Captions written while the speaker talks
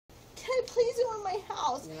please go in my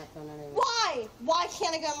house? You're not going anywhere. Why? Why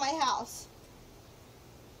can't I go in my house?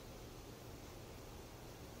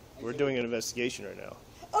 We're doing an investigation right now.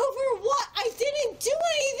 Over what? I didn't do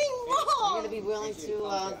anything wrong. Are you going to be willing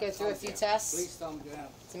to go through a few tests? Please thumb down.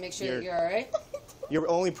 To make sure that you're alright? You're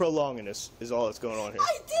only prolonging this, is all that's going on here.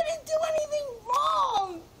 I didn't do anything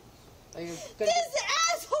wrong. Are you This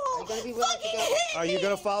asshole gonna be willing to fucking go? hit Are you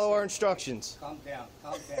going to follow our instructions? Calm down.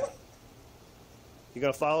 Calm down. You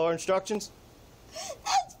going to follow our instructions?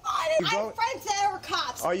 That's fine. I have friends that are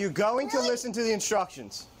cops. Are you going to listen to the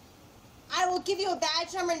instructions? I will give you a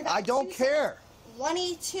badge number in about I don't care.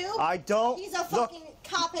 182. I don't. He's a fucking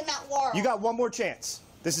cop in Mount Laurel. You got one more chance.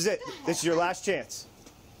 This is it. This is your last chance.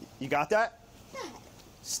 You got that?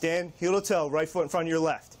 Stand heel to toe, right foot in front of your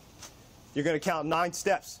left. You're going to count 9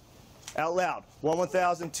 steps out loud. 1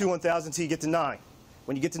 1,000, 2 1,000 until you get to 9.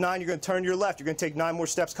 When you get to 9, you're going to turn to your left. You're going to take 9 more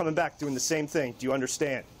steps coming back, doing the same thing. Do you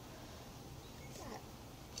understand?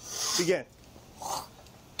 Begin.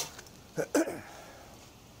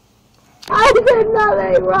 I did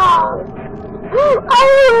nothing wrong.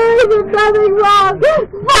 I did nothing wrong.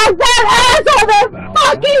 Fuck that asshole, that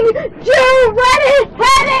fucking Jew,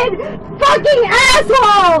 redheaded fucking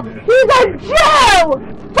asshole. He's a Jew.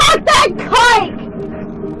 Fuck that kike.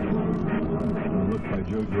 Looks like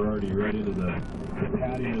Joe Girardi right into the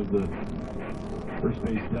padding of the first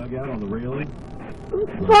base dugout on the railing.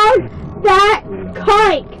 Fuck that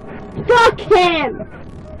kike. Fuck him.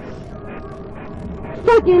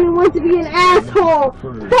 Fucking wants to be an asshole.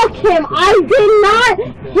 Fuck him. I did not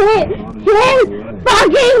hit his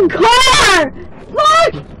fucking car.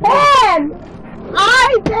 Fuck him.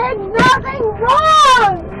 I did nothing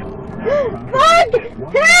wrong. Fuck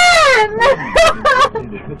him.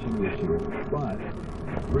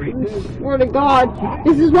 I swear to God,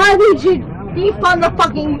 this is why we should defund the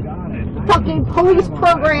fucking police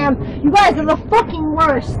program. You guys are the fucking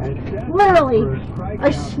worst. Literally.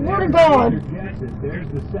 I swear to God.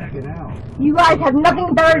 You guys have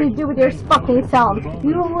nothing better to do with your fucking selves.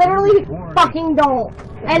 You literally fucking don't.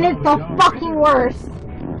 And it's the fucking worst.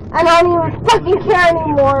 And I don't even fucking care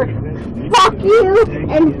anymore. Fuck you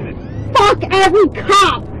and fuck every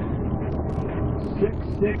cop.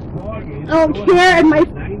 I don't care if my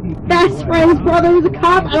best friend's brother is a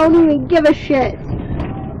cop. I don't even give a shit.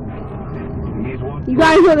 You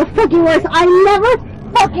guys are the fucking worst. I never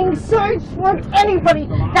fucking searched for anybody.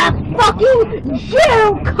 That fucking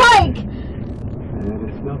Jew kike. And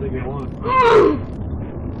it's nothing you want.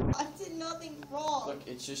 I did nothing wrong. Look,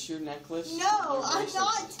 it's just your necklace. No, I'm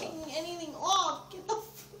not taking anything off. Get the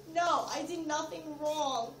no, I did nothing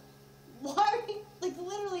wrong. Why are you, like,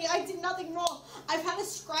 literally, I did nothing wrong. I've had a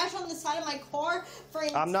scratch on the side of my car for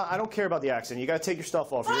I don't care about the accident. You got to take your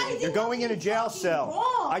stuff off. You're going in a jail cell.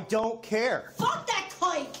 Wrong. I don't care. Fuck that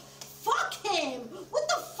kike. Fuck him. What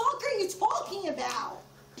the fuck are you talking about?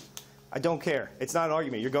 I don't care. It's not an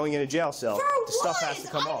argument. You're going in a jail cell. For The stuff what? has to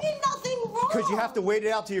come I off. did nothing wrong. Because you have to wait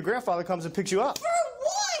it out till your grandfather comes and picks you up. For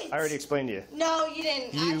what? I already explained to you. No, you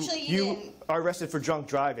didn't. Actually, you didn't. are arrested for drunk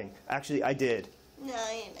driving. Actually, I did. No,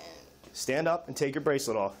 you didn't. Stand up and take your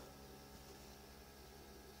bracelet off.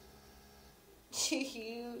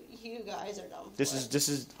 You guys are dumb. This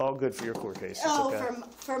is all good for your court case. It's Oh, okay.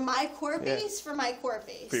 for my court Yeah. base? For my court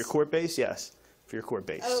base. For your court base, yes. For your court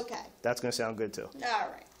base. Okay. That's gonna sound good too. All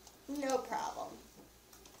right. No problem.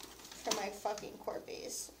 For my fucking court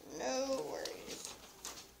base. No worries.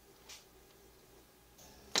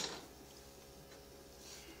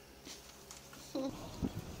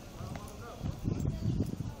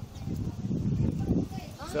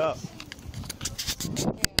 What's up?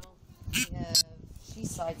 She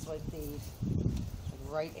sideswiped Dave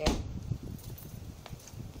right after.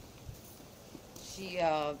 She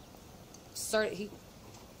he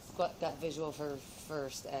got visual of her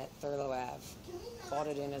first at Thurlow Ave. Bought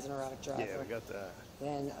it in as an erotic driver. Yeah, we got that.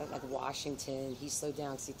 Then at Washington, he slowed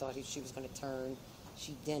down because he thought she was going to turn.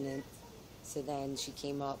 She didn't. So then she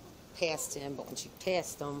came up past him, but when she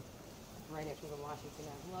passed him, right after the Washington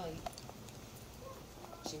Ave light,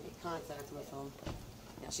 she made contact with him.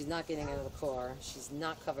 Now she's not getting out of the car. She's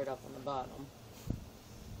not covered up on the bottom.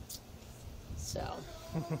 So.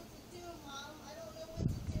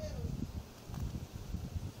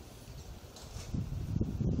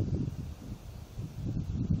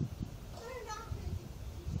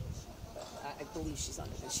 I believe she's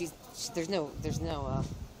under this. There's no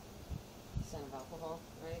sign of alcohol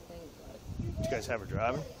or anything. But Did you guys have her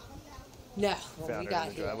driving? no, Found when we her got in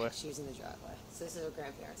the here, driveway? she was in the driveway. So this is her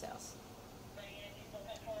grandparents' house.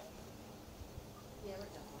 Yeah, we're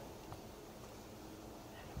done.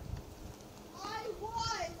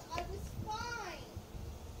 I was fine.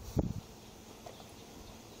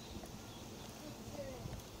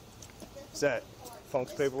 that?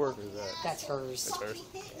 Funk's paperwork or is that? That's hers. That's hers.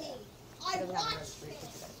 I don't have a registration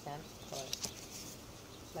for that temp, but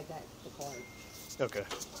like that, the card. Okay.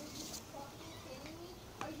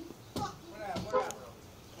 How you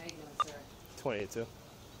doing, sir? 28 too.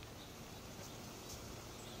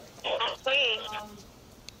 I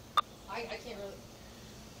can't really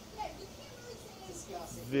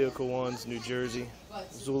discuss it. Vehicle 1's New Jersey.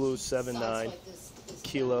 But Zulu besides, 79 like, this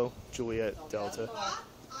Kilo Juliet Delta.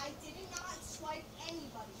 I did not swipe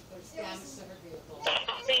anybody. There's damage to her vehicle.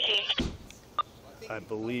 I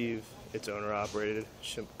believe it's owner operated.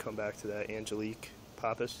 Should come back to that. Angelique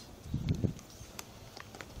Pappas.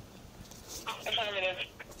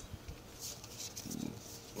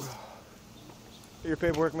 Your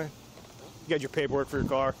paperwork, man. You got your paperwork for your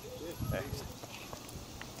car. Thanks.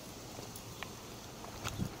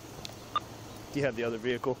 Do you have the other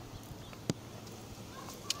vehicle?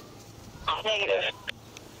 Negative.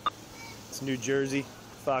 It's New Jersey,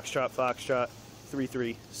 Foxtrot,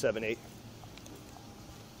 3378.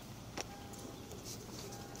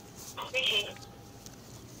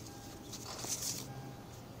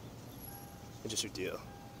 And just your DL.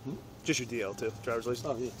 Just your DL too, driver's license.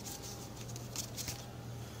 Oh, yeah.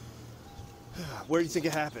 Where do you think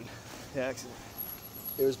it happened? The accident.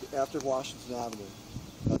 It was after Washington Avenue.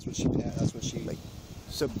 That's when she passed. That's when she, Like,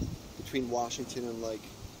 so, between Washington and like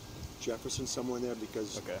Jefferson, somewhere in there,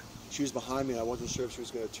 because okay. she was behind me. And I wasn't sure if she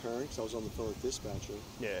was going to turn because I was on the phone with dispatcher.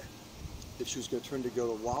 Yeah. If she was going to turn to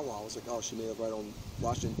go to Wawa, I was like, oh, she may have right on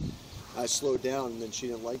Washington. I slowed down, and then she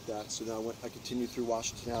didn't like that, so then I continued through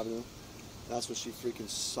Washington Avenue. That's when she freaking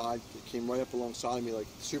came right up alongside me, like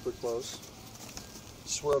super close.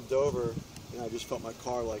 Swerved over, and I just felt my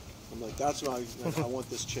car like, I'm like, that's what I want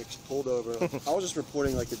this chick pulled over. I was just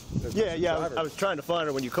reporting like a Yeah, yeah. driver. I was trying to find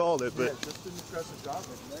her when you called it, but Yeah, just an aggressive driver,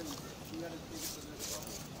 and then she had to take it to the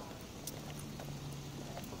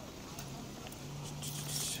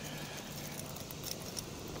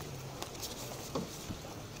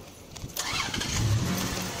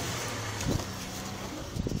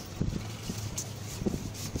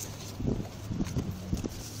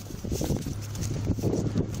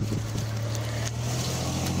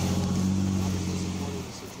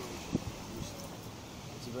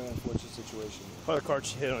It's a very unfortunate situation. what other car did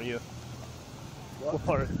she hit on you? What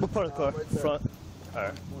part of the car? Right there. Front?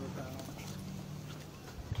 Alright.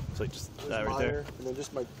 So just that right there? And then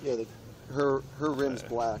just her rim's Alright.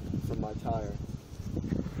 black from my tire.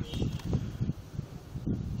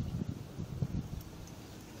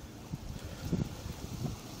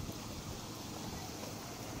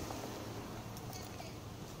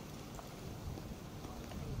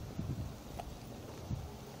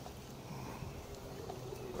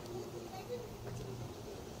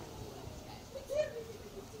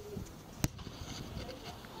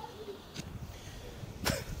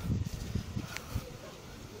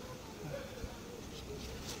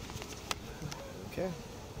 Okay.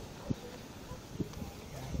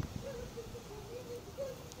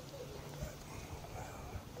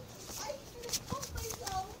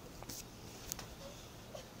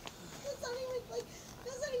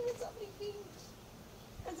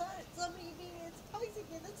 It's toxic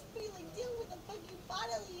and that's feeling dealing with a fucking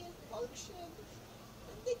bodily function.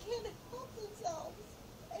 They can't help themselves.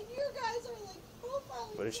 And you guys are like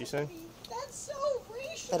profiling. What is she saying? somebody. That's so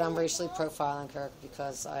racial. That I'm racially bro. profiling her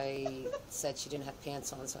because I said she didn't have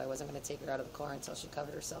pants on, so I wasn't going to take her out of the car until she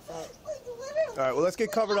covered herself up. Like literally. Alright, well, let's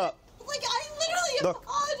get covered up. Like I literally Look,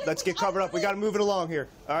 apologize. let's get covered up. We gotta move it along here.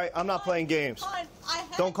 Alright? I'm not playing games. Hon,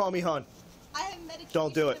 Don't call me hun. I have medication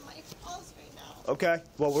Don't do it. in my house right now. Okay?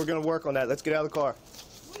 Well, we're gonna work on that. Let's get out of the car.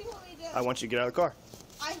 What do you want me to do? I want you to get out of the car.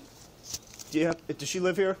 Does she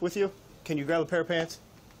live here with you? Can you grab a pair of pants?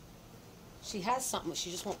 She has something,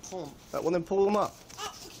 she just won't pull them. Well, then pull them up.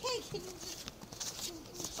 Oh, okay, can you just...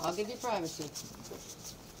 I'll give you privacy.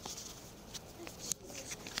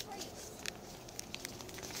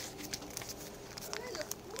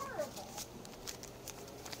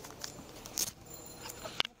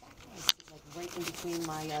 Like right in between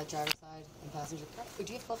my driver's side and passenger car. Oh,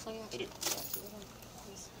 do you have gloves on you? I do.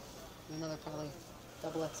 Please. Another probably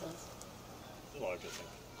double XLs. Large, I think.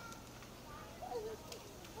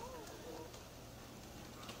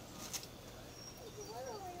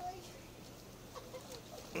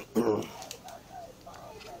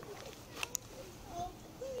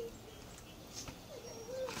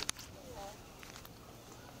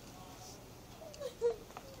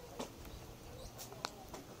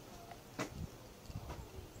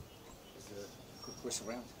 Where's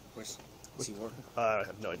around? Where's he working? I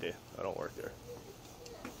have no idea. I don't work there.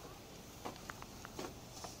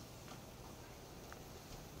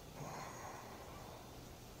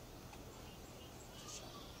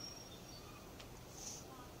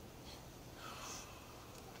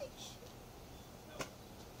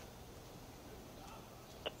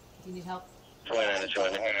 Do you need help? I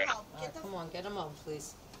don't need help. All right, come on, get him home,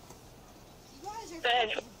 please. You guys are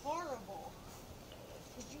fucking horrible.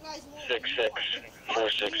 Cause you guys won't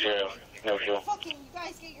 66460. No fuel. fucking, you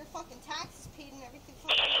guys get your fucking taxes paid and everything.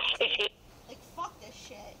 Fucking, like, fuck this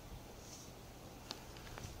shit.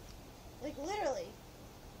 Like, literally.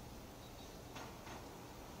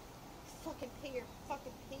 Fucking pay your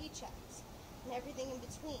fucking paychecks and everything in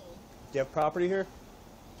between. Do you have property here?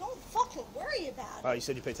 Don't fucking worry about it. Oh, you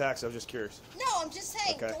said you pay taxes. I was just curious. No, I'm just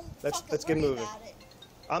saying, Okay. don't Let's fucking get worry moving. about it.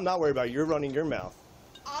 I'm not worried about it. You're running your mouth.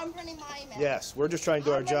 I'm running my mouth. Yes, we're just trying to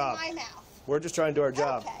do our I'm job. running my mouth. We're just trying to do our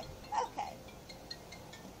job. Okay, okay.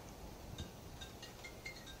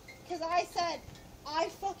 Because I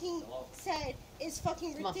fucking said it's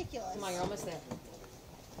fucking Come on. ridiculous. Come on, you're almost there.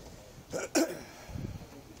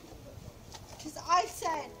 Because I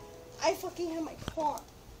said I fucking have my car.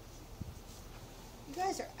 You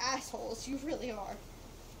guys are assholes. You really are.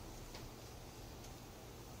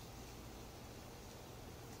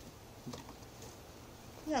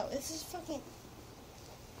 No, this is fucking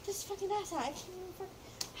asshole. I can't even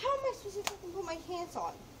how am I supposed to fucking put my hands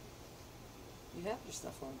on? You have your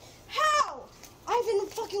stuff on. How? I've been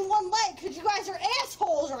fucking one leg because you guys are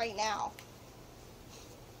assholes right now.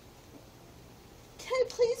 Can I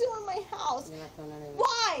please go in my house? You're not going anywhere.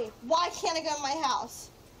 Why? Why can't I go in my house?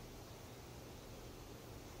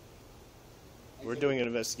 We're doing an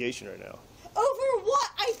investigation right now. Over what?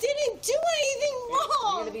 I didn't do anything You're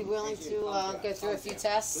wrong. going to be willing to go through a few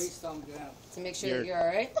tests thumb down. to make sure that you're all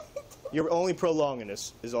right? You're only prolonging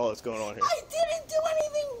this, is all that's going on here. I didn't do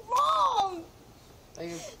anything wrong. Are you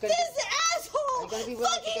This going asshole Are you gonna be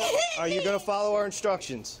willing to fucking go- hit Are you me. going to follow our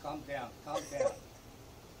instructions? Calm down. Calm down.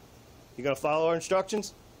 You going to follow our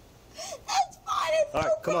instructions? That's fine. It's All no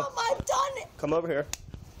right, come on. problem. I've done it. Come over here.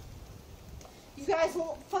 You guys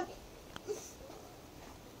won't fucking.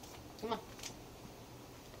 Come on.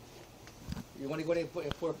 You want to go there and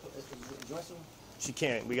pour dressing? She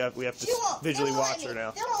can't. We have to She won't. visually They won't watch let her me.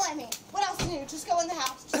 now. They won't let me. What else can you do? Just go in the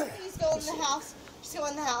house. Just please go in the house. Just go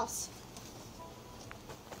in the house.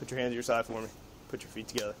 Put your hands to your side for me. Put your feet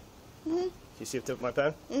together. Mhm. You see the tip of my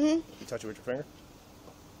pen? Mhm. You touch it with your finger?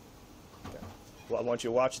 Okay. Well, I want you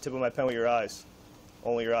to watch the tip of my pen with your eyes.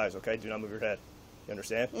 Only your eyes, okay? Do not move your head. You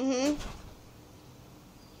understand? Mhm.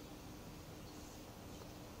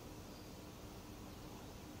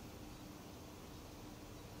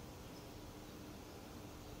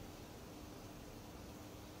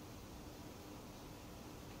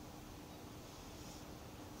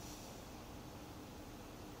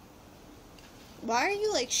 Why are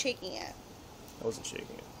you like shaking it? I wasn't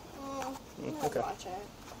shaking it. Oh, I'm okay. gonna watch it.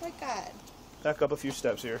 My God. Back up a few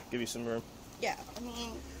steps here. Give you some room. Yeah, I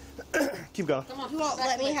mean, Keep going. Come on. you won't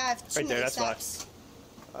let me have too Right there, many that's fine. steps.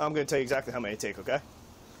 I'm going to tell you exactly how many to take, okay?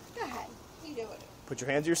 Go ahead. You do it. Put your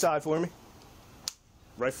hands to your side for me.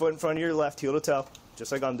 Right foot in front of your left, heel to toe,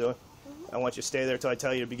 just like I'm doing. I want you to stay there until I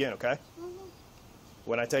tell you to begin, okay?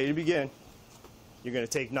 When I tell you to begin, you're going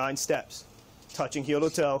to take 9 steps, touching heel to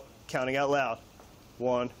toe, counting out loud.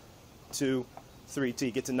 1, 2, 3, till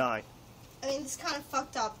you get to 9. I mean, it's kind of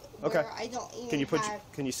fucked up. Okay. Where I don't even Can you put? have.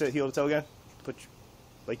 Can you sit heel to toe again?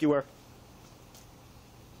 Like you were.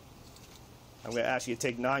 I'm going to ask you to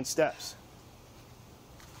take 9 steps.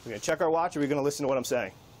 We're going to check our watch, or are we going to listen to what I'm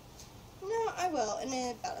saying? No, I will in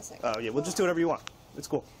about a second. Oh yeah, we'll just do whatever you want. It's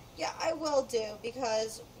cool. Yeah, I will do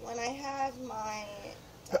because when I have my.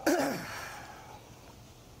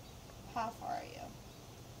 How far are you?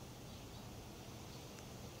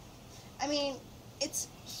 I mean, it's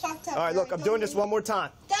fucked up. All right, where look, I I'm don't doing this even- one more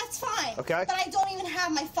time. That's fine. Okay. But I don't even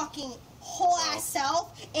have my fucking whole ass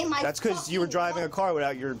self in my. That's because you were fucking driving a one- car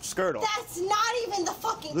without your skirt on. That's not even the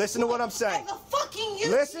fucking. Listen to what point. I'm saying. I have a fucking UTI.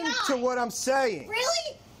 Listen to what I'm saying.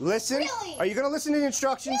 Really? Listen. Really? Are you going to listen to the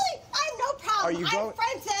instructions? Really? I have no problem. Are you I going- have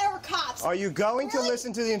friends that are cops. Are you going Really? to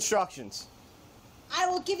listen to the instructions? I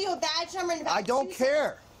will give you a badge number in about I don't 2 care.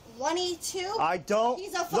 seconds. 182. I don't.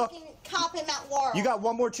 He's a Look, fucking cop in Mount Laurel. you got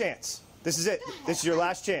one more chance. This is it. This is your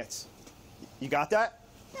last chance. You got that?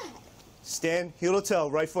 Stand heel to toe,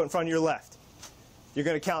 right foot in front of your left. You're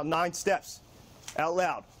going to count 9 steps out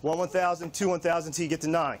loud. 1, 1,000, 2, 1,000 till you get to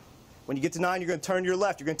 9. When you get to 9, you're going to turn to your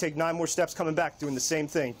left. You're going to take 9 more steps coming back, doing the same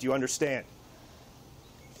thing. Do you understand?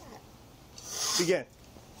 Begin.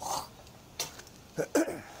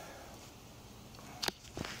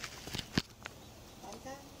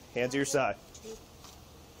 Hands to your side.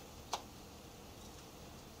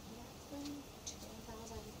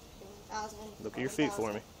 Look at your feet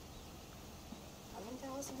for me.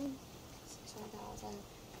 11,000, 6,000,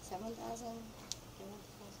 7,000, 8,000.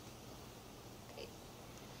 Okay.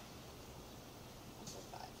 That's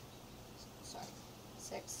a 5.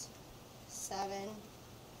 7,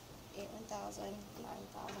 8 1,000, 9,000,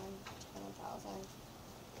 10 1,000.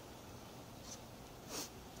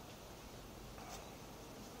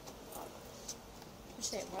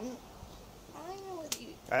 Shit, one. I don't know what you.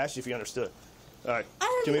 I asked you if you understood. All right.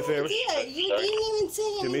 I Do me a have no favor. idea. You didn't even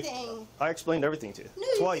say Do me. anything. I explained everything to you. No,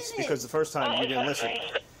 you Twice, didn't. because the first time you didn't listen.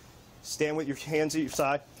 Stand with your hands at your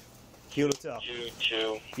side. Heel to toe. 2,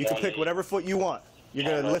 2. You can pick whatever foot you want. You're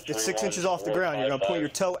going to lift it 6 inches off the ground. You're going to point your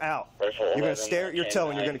toe out. You're going to stare at your toe,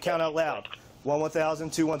 and you're going to count out loud. 1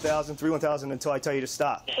 1,000, 2 1,000, 3 1,000 until I tell you to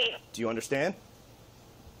stop. Do you understand?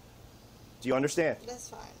 Do you understand? That's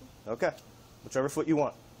fine. Okay. Whichever foot you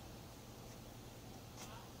want.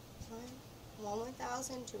 Fine. 1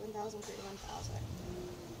 1,000, 2 1,000, 3 1,000.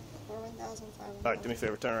 4 1,000, 5 1,000. All right, do me a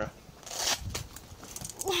favor. Turn around.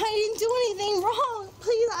 I didn't do anything wrong.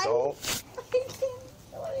 Please, I Don't. didn't do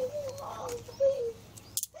anything wrong. Please.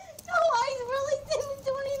 No, I really didn't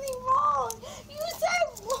do anything wrong. You said,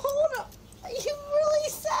 hold up. You really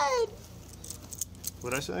said.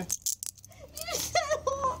 What'd I say? You said,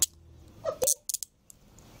 hold.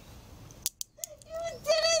 You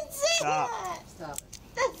didn't say Stop. that. Stop it.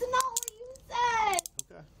 That's not what you said.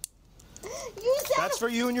 Okay. You said. That's for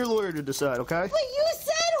you and your lawyer to decide, okay? But you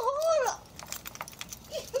said, hold up.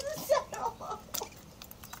 You said, hold up.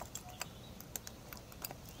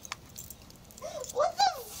 What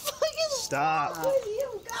the fuck is Stop. wrong with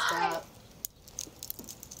you guys? Stop.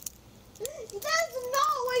 That's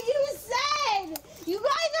not what you said. You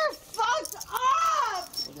guys are fucked up.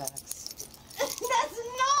 Relax. That's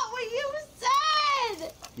not what you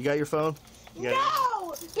said. You got your phone? You got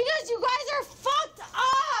No, because you guys are fucked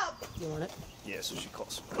up. You want it? it? Yeah, so she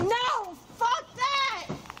calls. No, fuck that.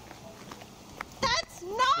 That's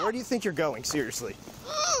not. Where do you think you're going? Seriously.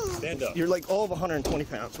 Stand up. You're like all of 120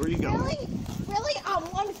 pounds. Where are you going? Really? Really? I'm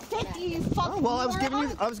 150, you fucking Oh, well, I was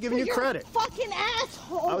moron. giving you You're credit. a fucking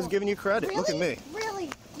asshole. I was giving you credit. Really? Look at me. Really?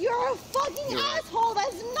 You're a fucking You're right. asshole.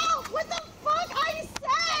 That's not what the fuck I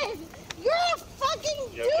said. You're a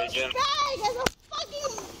fucking You okay, Jim? douchebag as a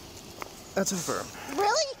fucking... That's affirmed.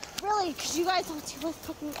 Really? Really? Because you guys don't do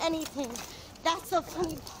fucking anything. That's the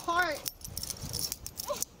funny part.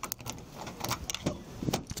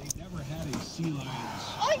 They never had a sea lion's.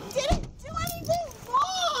 I didn't do anything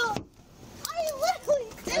wrong. I literally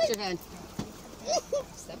Watch didn't. your hand.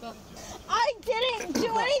 Step up. I didn't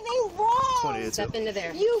do anything wrong. 28. Step into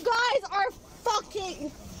there. You guys are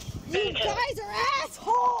fucking. You guys are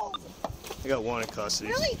assholes. I got one in custody.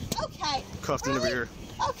 Really? Okay. Cuffed in the Really? rear.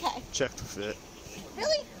 Okay. Checked for fit.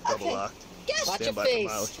 Really? Double Okay. locked. Guess. Watch Stand your by for face.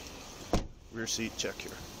 mileage. Rear seat, check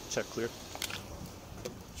here. Check clear.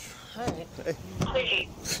 All right. Hey.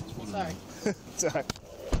 Sorry. It's all right.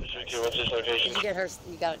 What's his location? Did you get her?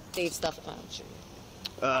 You got Dave's stuff? Oh, sure.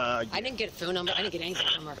 I didn't get a phone number. I didn't get anything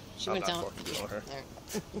from her. She I'm went not down. fucking calling her.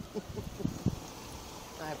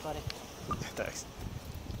 All right, buddy. Thanks.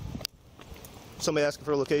 Somebody asking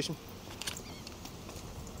for a location?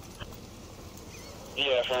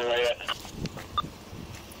 Yeah, from right at.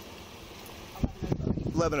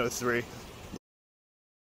 1103.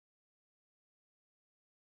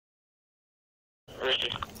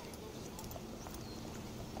 Richie.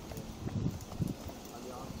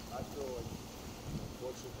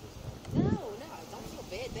 No, don't feel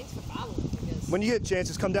bad. Thanks for following. Because When you get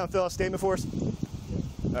chances, come down, fill out a statement for us.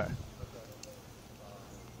 All right.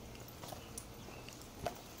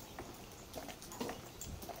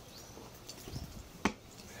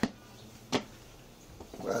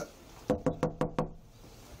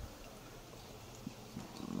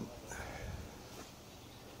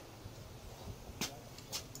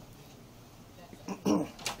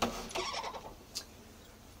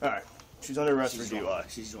 All right. She's under arrest for DUI.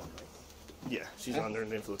 She's wrong, right? Yeah, she's under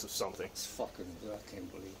the influence of something. It's fucking, I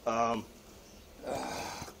can't believe.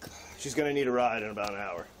 She's gonna need a ride in about an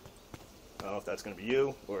hour. I don't know if that's gonna be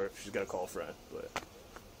you or if she's gotta call a friend, but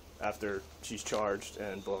after she's charged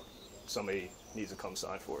and booked, somebody needs to come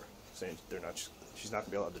sign for her, saying she's not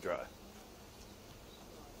gonna be allowed to drive.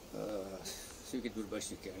 So you can do the best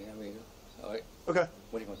you can, I mean, all right. Okay.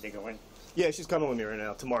 What are you gonna take her in? Yeah, she's coming with me right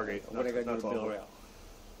now to Margate. What I gotta do Not to far bill away. her out?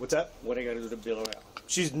 What's that? What I gotta do to bill her out?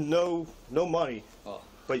 She's no money, Oh,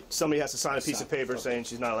 but somebody has to sign a piece of Sign, paper okay. saying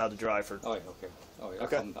she's not allowed to drive for. all right, okay. All right,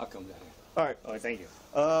 Okay. I'll come down here. All right. All right, thank you.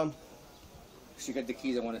 Um. She got the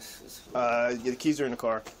keys, I wanna, Yeah, the keys are in the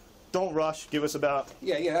car. Don't rush. Give us about.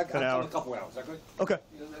 yeah, I'll come hour. in a couple hours, okay? Okay,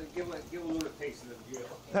 Give a little taste of the deal.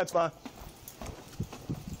 that's fine.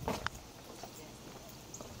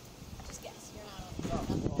 just guess. You're not on.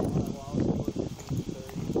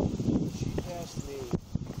 She asked me,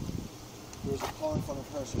 there was was a car in front of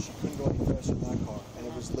her, so she couldn't go any faster than that car. And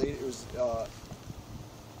it was late. It was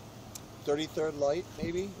 33rd light,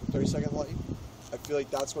 maybe 32nd light. I feel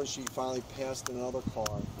like that's when she finally passed another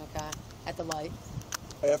car. Okay. At the light.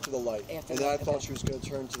 After the light. After and the then I light, thought okay. she was going to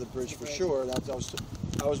turn to the bridge for sure. And I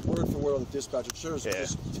was word for word on the dispatcher. Sure,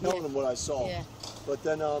 just telling them what I saw. Yeah. But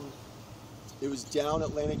then it was down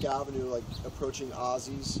Atlantic Avenue, like approaching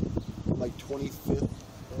Ozzy's, like 25th,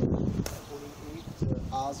 28th to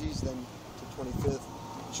Ozzy's, then to 25th.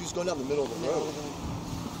 She was going down the middle of the road.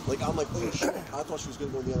 Like I'm like, oh shit! I thought she was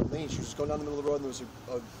going to go in the other lane. She was just going down the middle of the road, and there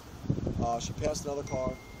was she passed another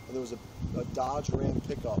car, and there was a Dodge Ram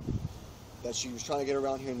pickup that she was trying to get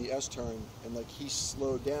around here in the S turn, and like he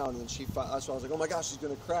slowed down, and then that's why I was like, oh my gosh, she's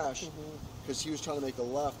going to crash, because he was trying to make a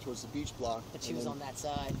left towards the beach block. But she was on that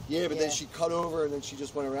side. Yeah, but then she cut over, and then she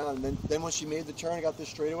just went around, and then when she made the turn and got this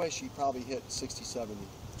straightaway, she probably hit 60, 70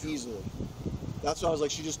 easily. That's why I was like,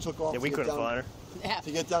 she just took off. Yeah, we couldn't find her. Yeah.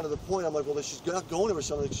 To get down to the point, I'm like, well, she's not going over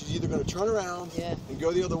something. She's either going to turn around and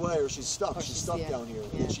go the other way, or she's stuck. Or she's stuck down here. Yeah.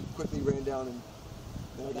 And then she quickly ran down, and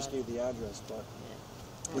then I just gave the address. But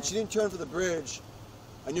when she didn't turn for the bridge,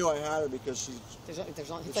 I knew I had her because she's. It's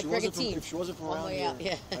if like Brigantine. if she wasn't from All the around way here, out,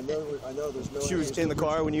 yeah. I know there's no. She was in the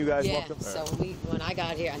car when you guys walked up? So when I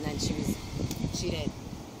got here, and then she didn't.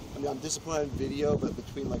 I mean, I'm disappointed in video, but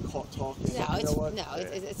between like talking, No, you know what?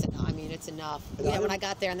 I mean, it's enough. And Yeah, when I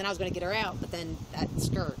got there, and then I was going to get her out, but then that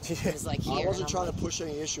skirt was like here. I wasn't trying to push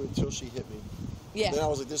any issue until she hit me. Yeah. Then I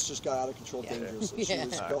was like, this just got out of control, dangerous. And, she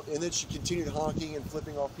was and then she continued honking and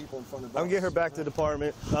flipping off people in front of the bus. I'm getting her back to the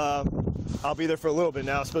department. I'll be there for a little bit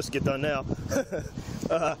now. I'm supposed to get done now.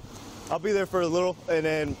 I'll be there for a little, and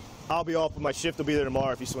then I'll be off with my shift. I'll be there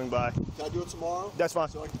tomorrow if you swing by. Can I do it tomorrow? That's fine.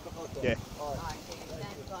 So I can come out Yeah. there. All right.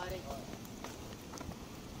 Thanks, buddy.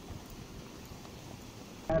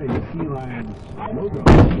 Adding Sea Lion's logo.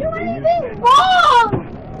 Do anything wrong!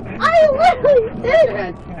 I literally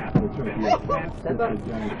didn't!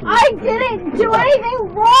 I didn't do anything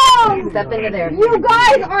wrong! Step into there. You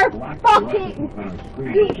guys are fucking...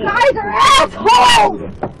 You guys are assholes!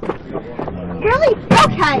 Really?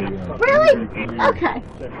 Okay. Really? Okay.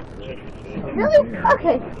 Really?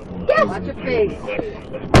 Okay. Yes! Watch your face.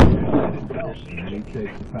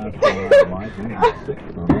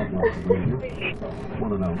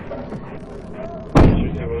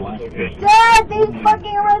 Dad, they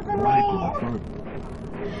fucking arrested me!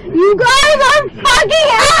 You guys are fucking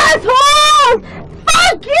assholes!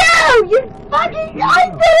 Fuck you! You fucking... I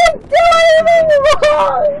didn't do anything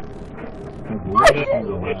wrong!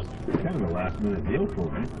 Kind of a last minute deal for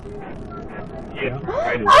me. I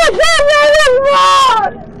did nothing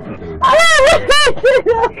wrong! I did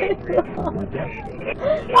nothing wrong!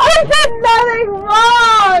 I did nothing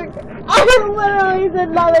wrong! I literally did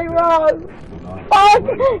nothing wrong! Fuck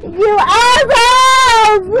you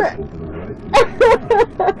assholes!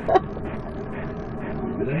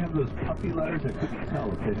 Do they have those puppy letters? I couldn't tell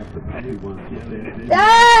if they have the puppy ones. Yeah, they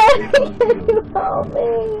Dad! Can you help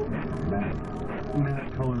me?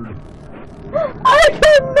 matte colored. I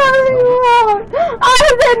did nothing wrong! I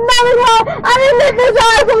did nothing wrong! I didn't hit this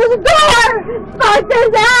asshole's door! Fuck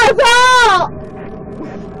this asshole!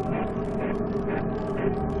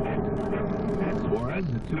 Suarez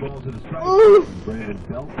with 2 balls and a strike. Brandon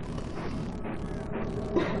Felt.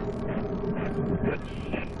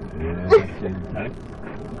 Yeah, that's in tight.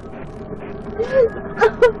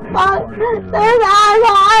 Fuck this asshole!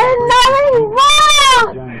 I did nothing wrong!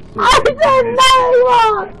 I did nothing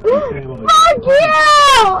wrong! Fuck you!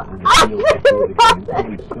 I did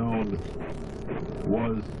nothing! Stone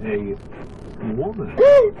was a woman. I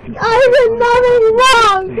did nothing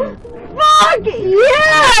wrong! Fuck you!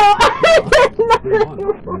 I did nothing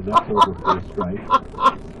wrong!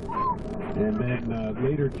 And then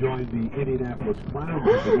later joined the Indianapolis Clowns.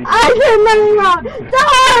 I did nothing wrong!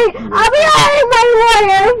 Sorry! I'll be hiring my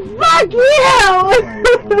lawyer!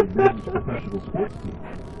 Professional sports team.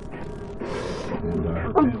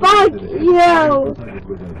 And, Fuck you!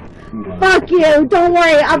 Fuck you! Don't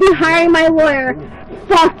worry, I'll be hiring my lawyer.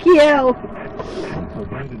 Fuck you!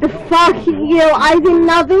 Fuck you! I did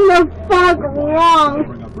nothing the fuck wrong!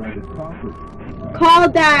 Call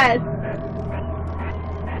Dad!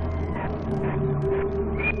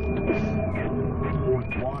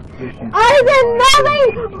 I did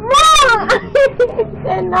nothing wrong! I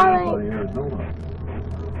did nothing.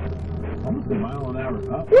 Almost a mile an hour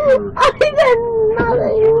up. I did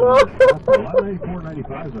nothing wrong. 94.95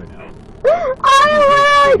 right now. I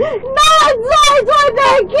literally not sideswiped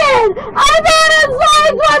that kid! I thought it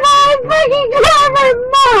sideswiped on my freaking car for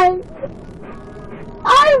months!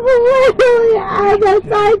 I literally had a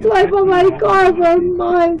sideswipe on my car for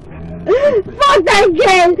months! Fuck that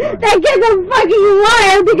kid! That kid's a fucking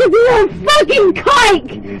liar because he's a fucking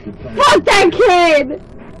kike! Fuck that kid!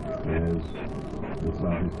 It's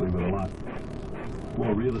obviously with a lot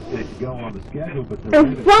more real estate to go on the schedule, but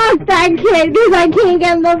fuck that kid because I can't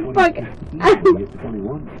get the fuck.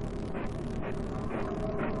 21.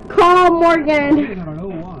 Call Morgan. Here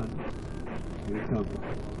comes.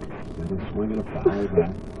 And then swinging a foul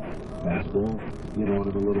back. Fastball. You know, on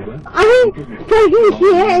it a little bit. I fucking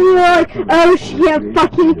can't, and you're like, oh, she can't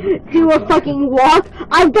fucking do a fucking walk.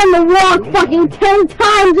 I've done the walk fucking 10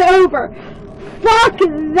 times over. Fuck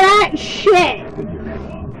that shit.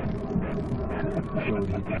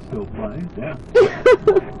 Still playing, yeah.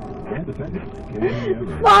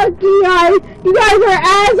 Fuck you guys. You guys are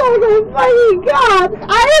assholes and fucking cops.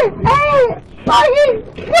 I hate fucking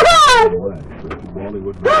cops. I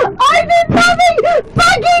did nothing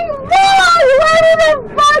fucking wrong! Let me the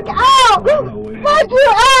fuck out! Fuck you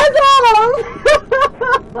assholes!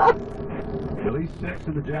 Phillies 6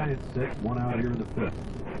 and the Giants 6, 1 out here in the 5th.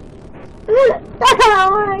 Oh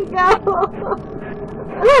my god!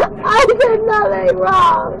 I did nothing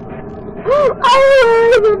wrong! I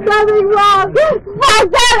really did nothing wrong! Fuck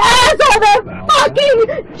that asshole! That fucking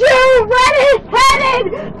Jew redheaded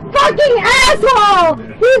fucking asshole!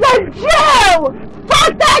 He's a Jew!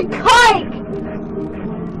 Fuck that kike!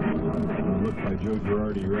 Looked by Joe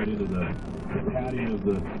Girardi right into the padding of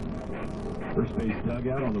the first base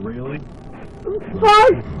dugout on the railing.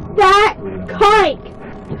 Fuck that kike!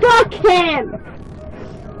 Fuck him!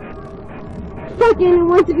 Fucking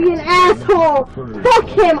wants to be an asshole! Fuck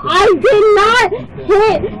him! I did not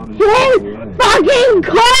hit his fucking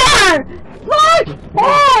car! Fuck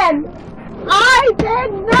him! I did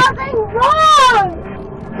nothing wrong!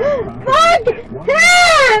 Fuck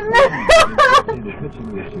him!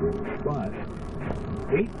 But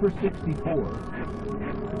 8 for 64.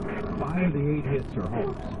 5 of the 8 hits are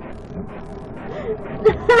homers.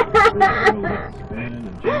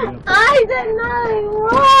 I did nothing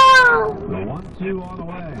wrong! The 1-2 on the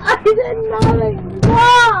way. I did nothing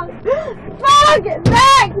wrong! Fuck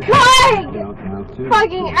that kike!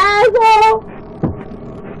 Fucking asshole!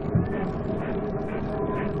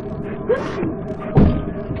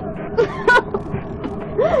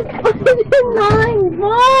 I did nothing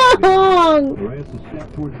wrong! Reyes a step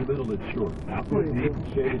towards the middle and short. Out towards the 8 and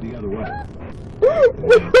shaded the other way. You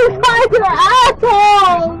guys are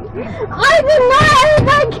assholes! I did not hit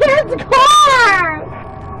that kid's car!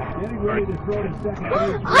 Getting ready to throw to second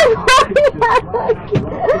base. I already had that kid! I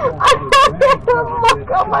already had the mark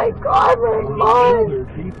on my car for months!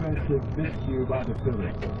 Defensive miscue by the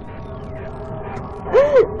Phillies.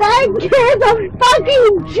 That kid's a fucking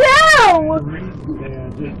Jew!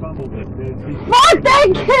 Fuck that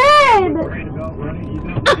kid!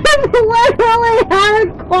 I literally had a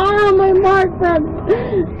car on my mark for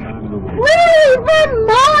literally for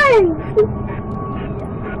months!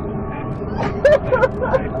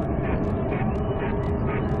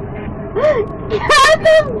 Get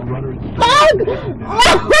the fuck off me!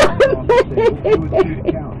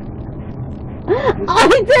 I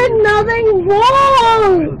did nothing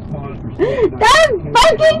wrong! That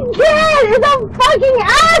fucking kid is a fucking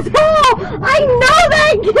asshole! I know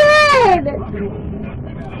that kid!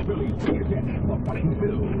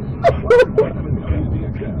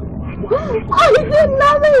 I did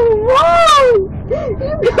nothing wrong!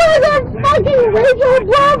 You guys are fucking racial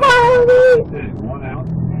profiling me! 1 out.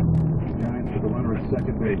 Giants with the runner at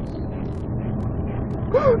second base.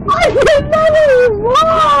 I did nothing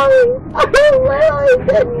wrong! I literally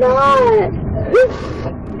did not!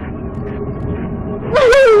 I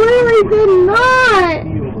really did not!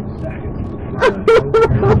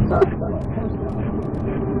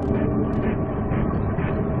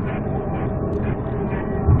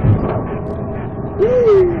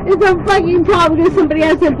 It's a fucking problem because somebody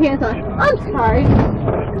has their pants on. I'm sorry.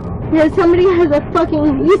 Because somebody has a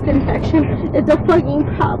fucking yeast infection. It's a fucking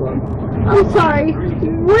problem. I'm sorry.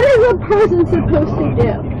 What is a person supposed to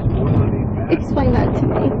do? Explain that to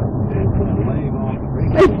me.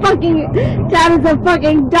 My fucking dad is a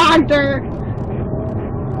fucking doctor.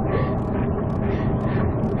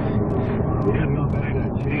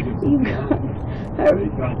 You guys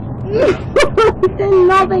did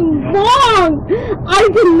nothing wrong. I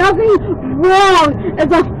did nothing wrong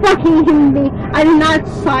as a fucking human being. I did not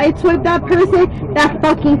sideswipe that person. That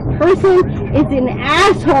fucking person is an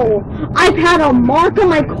asshole. I've had a mark on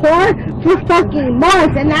my car for fucking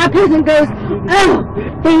months, and that person goes, oh,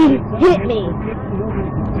 they hit me.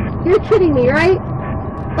 You're kidding me, right?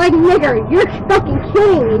 Like, nigger, you're fucking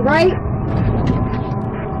kidding me, right?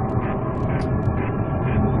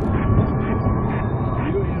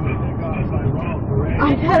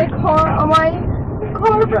 had a car on my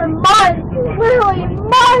car for months, literally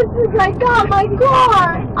months since I got my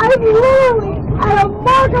car. I've literally had a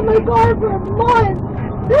mark on my car for months.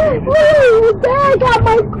 Literally, the day I got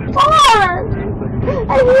my car.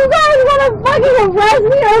 And you guys want to fucking arrest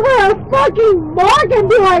me over a fucking mark and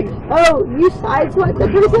be like, oh, you sideswiped the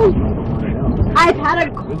person? I've had a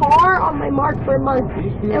car on my mark for months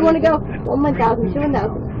and want to go 1,000,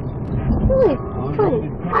 2,000. Really funny.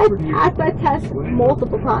 I've passed that test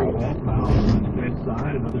multiple times.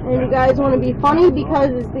 And you guys want to be funny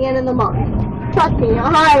because it's the end of the month. Trust me,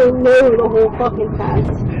 I know the whole fucking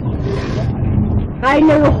test. I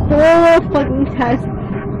know the whole fucking test.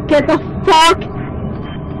 Get the fuck,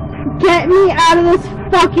 get me out of this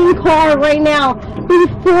fucking car right now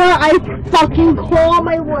before I fucking call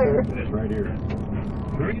my lawyer. Right here.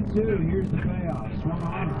 3-2, here's the payoff. Swung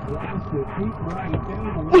on, blasted, deep right,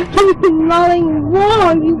 down the Nothing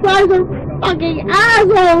wrong. You guys are fucking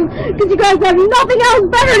assholes because you guys have nothing else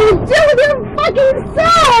better to do with your fucking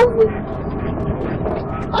selves.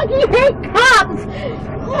 Fucking hate cops.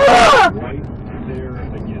 Ugh. right there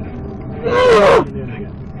again. Ugh.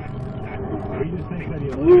 We just think that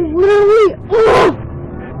he'll You literally, ugh.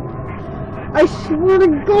 I swear to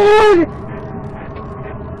God.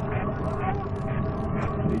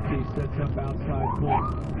 AT sets up outside point.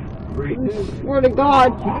 I 3-2. swear to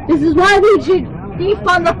God. This is why we should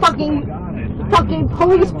defund the fucking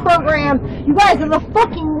police program. You guys are the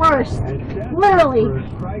fucking worst. Literally.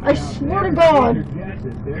 I swear to God.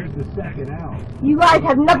 There's the second out. You guys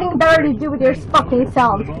have nothing better to do with your fucking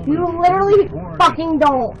selves. You literally fucking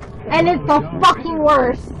don't. And it's the fucking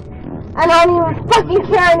worst. And I don't even fucking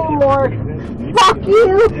care anymore. Fuck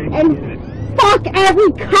you and fuck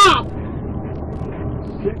every cop.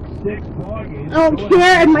 6-6 ball game. I don't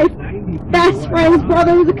care if my best friend's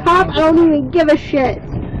brother was a cop. I don't even give a shit.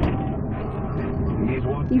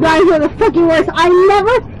 You guys are the fucking worst. I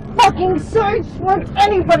never fucking searched for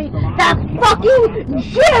anybody. That fucking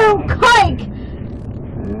Jew kike.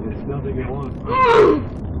 And it's nothing at once.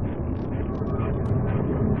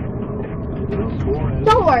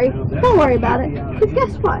 Don't worry about it. Because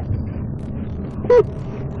guess what?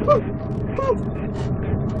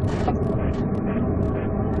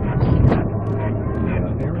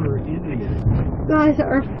 Error in the end. You guys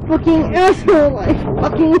are fucking assholes. I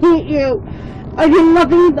fucking hate you. I did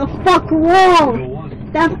nothing the fuck wrong.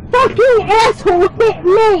 That fucking asshole hit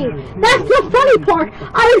me. That's the funny part.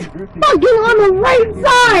 I was fucking on the right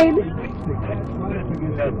side.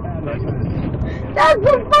 That's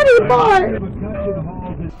the funny part.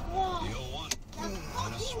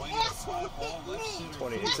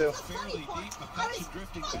 22.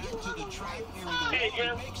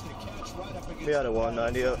 We had a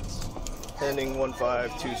 190 up. Ending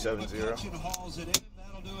 15270.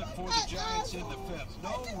 That'll do it for the Giants in the fifth.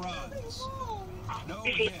 No runs, no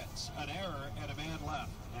hits, an error, and a man left.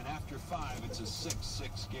 And after 5, it's a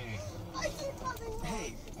 6-6 game.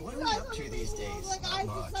 Hey, what are we up to these days? Not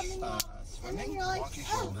much. Swimming? Rocky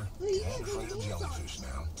shoulder. And afraid of jellyfish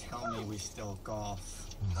now. Tell me we still golf.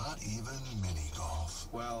 Not even mini golf.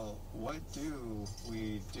 Well, what do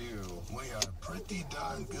we do? We are pretty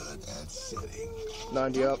darn good at sitting.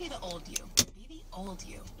 90 up. Don't be the old you. Be the old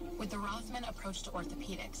you. With the Rothman approach to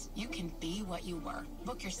orthopedics, you can be what you were.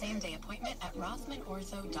 Book your same-day appointment at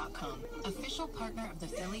RothmanOrtho.com. Official partner of the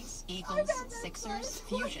Phillies, Eagles, Sixers,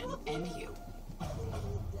 Fusion, and you.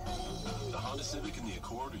 The Honda Civic and the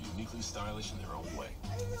Accord are uniquely stylish in their own way.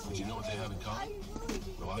 But you know what they have in common?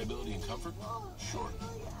 Reliability and comfort? Sure.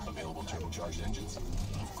 Available turbocharged engines?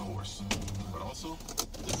 Of course. But also,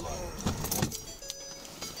 design.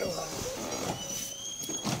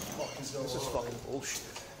 This is fucking bullshit.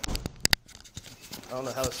 I don't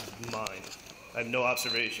know how this is mine. I have no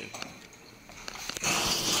observation.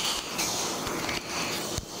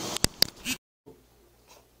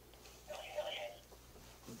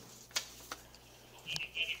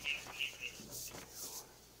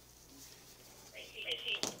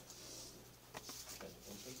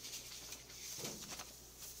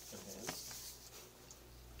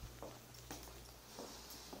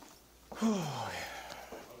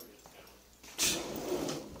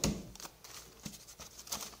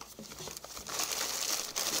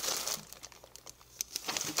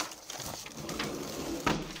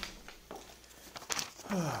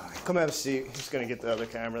 Come have a seat. He's gonna get the other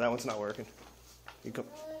camera. That one's not working. You come.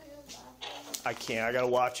 I can't. I gotta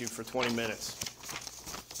watch you for 20 minutes.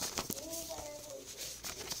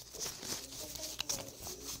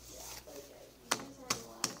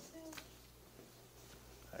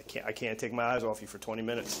 I can't take my eyes off you for 20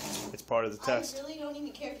 minutes. It's part of the test. I really don't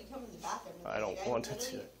even care if you come in the bathroom. I don't want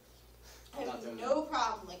to. I have no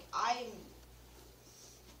problem. Like, I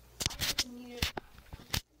need it.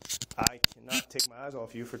 I cannot take my eyes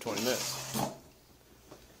off you for 20 minutes.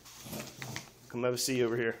 Come have a seat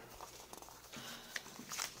over here.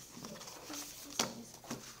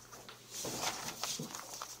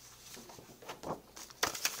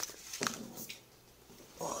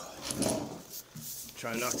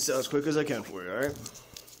 Try and knock this out as quick as I can for you, alright?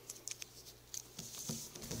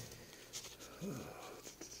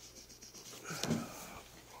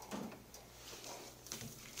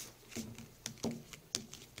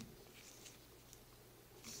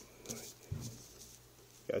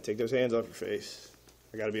 Gotta take those hands off your face.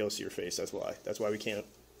 I gotta be able to see your face, that's why. That's why we can't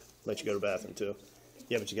let you go to the bathroom too.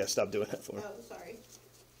 Yeah, but you gotta stop doing that for me. Oh, sorry.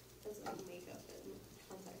 That's like makeup and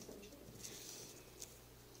contacts and shit.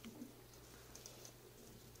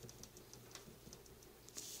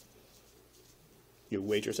 You a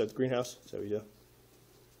waitress at the greenhouse? Is that what you do?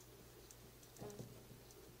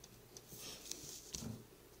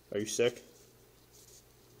 Are you sick?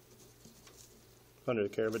 Under the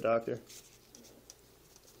care of a doctor?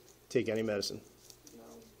 Take any medicine? No.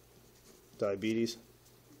 Diabetes?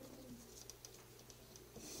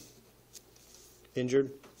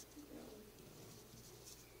 Injured?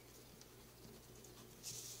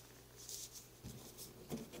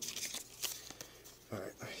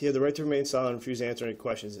 Alright. You have the right to remain silent and refuse to answer any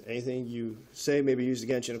questions. Anything you say may be used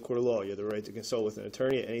against you in a court of law. You have the right to consult with an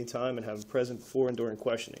attorney at any time and have him present before and during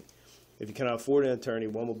questioning. If you cannot afford an attorney,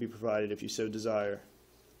 one will be provided if you so desire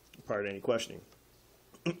prior to any questioning.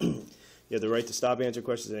 You have the right to stop answering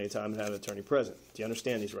questions at any time and have an attorney present. Do you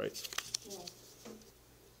understand these rights? Yes.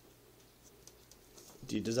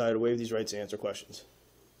 Do you desire to waive these rights to answer questions?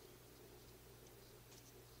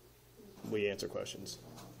 We answer questions.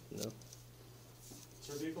 No? Is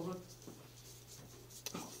your vehicle hooked?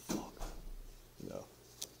 Oh, fuck. No.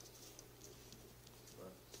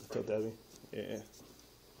 Tell Debbie? Yeah.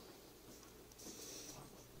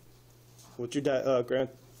 What's your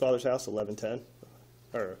grandfather's house? 1110?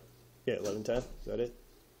 Or, yeah, 1110. Is that it?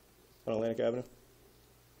 On Atlantic Avenue?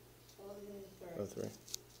 03.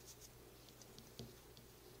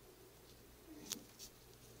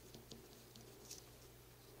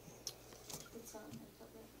 It's on her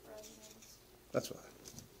public residence. That's fine.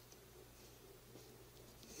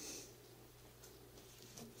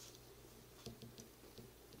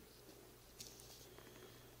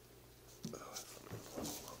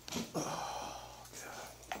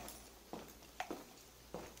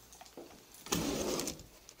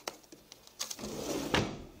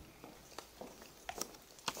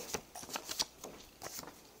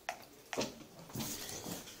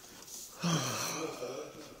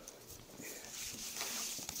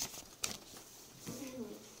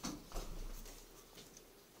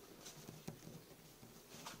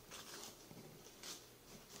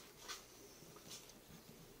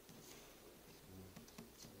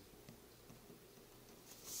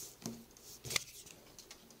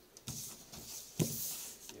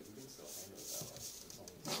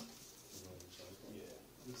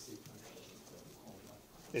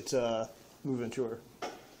 It's moving shorter.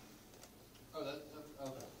 Oh, that,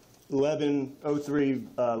 okay. 1103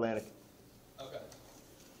 Atlantic. Okay.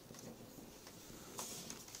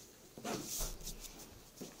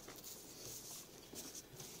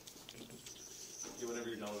 Yeah, whenever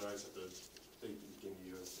you're done with it, I just have to think you can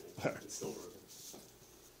use it. It's still broken.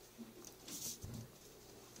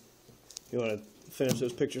 You want to finish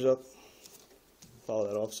those pictures up? Follow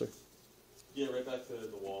that officer. Yeah, right back to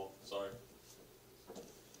the wall. Sorry.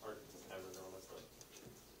 Our cameras are all messed up.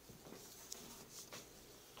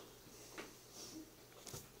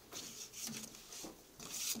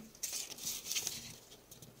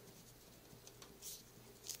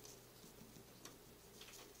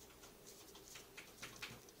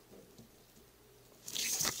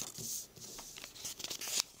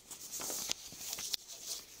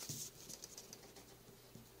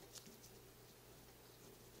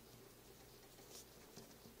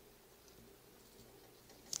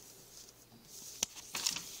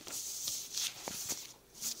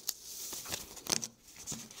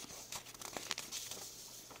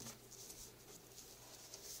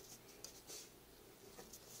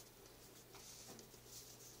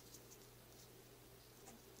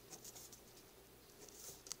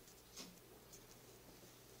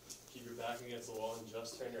 Keep your back against the wall and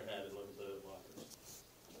just turn your head and look at the lockers.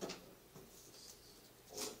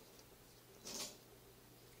 Hold it.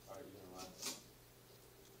 Alright, you're gonna laugh.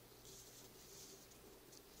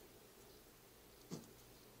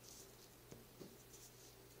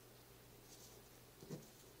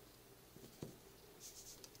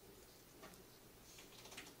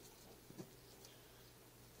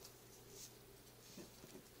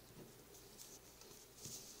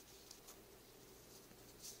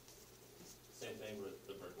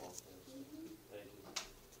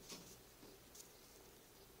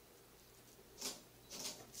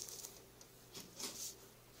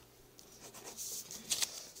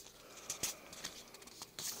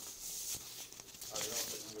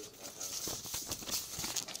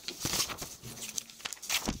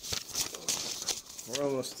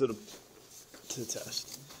 to the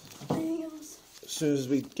test. As soon as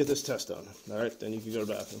we get this test done, all right, then you can go to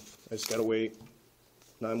the bathroom. I just gotta wait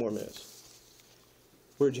 9 more minutes.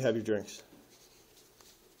 Where'd you have your drinks?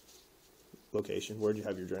 Location, where'd you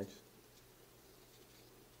have your drinks?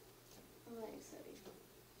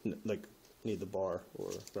 Like, need the bar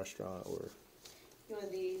or restaurant or... You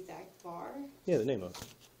want the exact bar? Yeah, the name of it.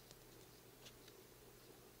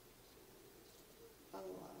 Oh,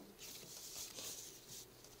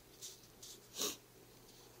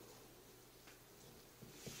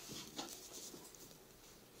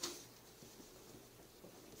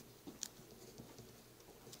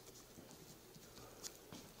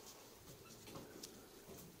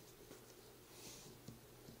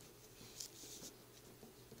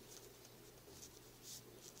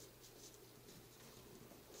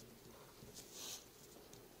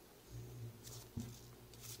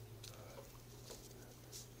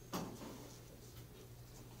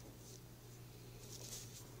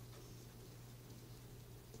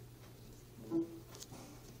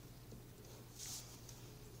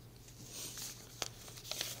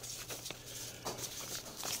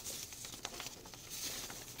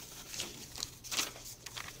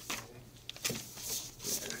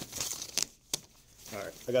 All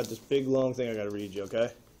right, I got this big long thing I gotta read you,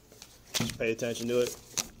 okay? Just pay attention to it,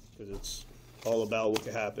 because it's all about what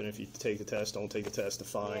could happen if you take the test, don't take the test, the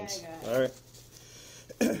fines. Yeah, all right?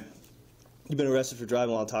 You've been arrested for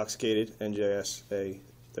driving while intoxicated, NJSA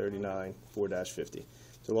 39-4-50.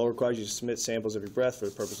 The law requires you to submit samples of your breath for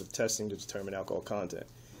the purpose of testing to determine alcohol content.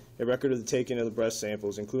 A record of the taking of the breath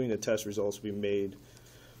samples, including the test results, will be made.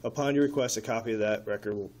 Upon your request, a copy of that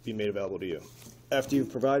record will be made available to you. After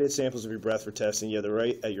you've provided samples of your breath for testing, you have the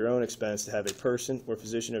right at your own expense to have a person or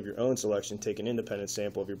physician of your own selection take an independent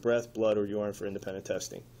sample of your breath, blood, or urine for independent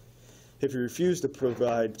testing. If you refuse to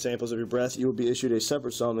provide samples of your breath, you will be issued a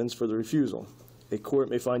separate summons for the refusal. A court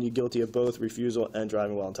may find you guilty of both refusal and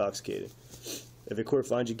driving while intoxicated. If a court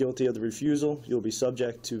finds you guilty of the refusal, you will be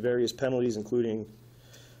subject to various penalties, including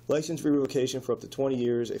license revocation for up to 20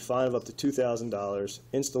 years, a fine of up to $2,000,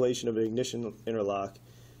 installation of an ignition interlock,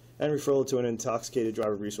 and referral to an intoxicated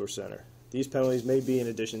driver resource center. These penalties may be in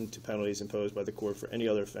addition to penalties imposed by the court for any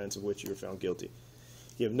other offense of which you are found guilty.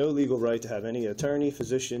 You have no legal right to have any attorney,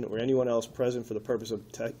 physician, or anyone else present for the purpose of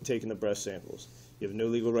taking the breath samples. You have no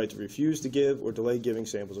legal right to refuse to give or delay giving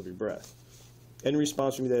samples of your breath. Any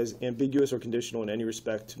response from you that is ambiguous or conditional in any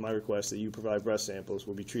respect to my request that you provide breath samples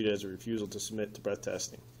will be treated as a refusal to submit to breath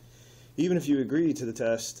testing. Even if you agree to the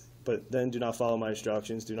test, but then do not follow my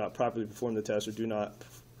instructions, do not properly perform the test, or do not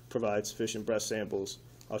provide sufficient breath samples,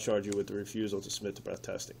 I'll charge you with the refusal to submit to breath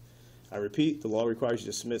testing. I repeat, the law requires you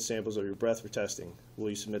to submit samples of your breath for testing. Will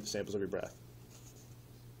you submit the samples of your breath?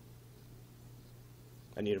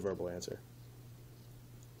 I need a verbal answer.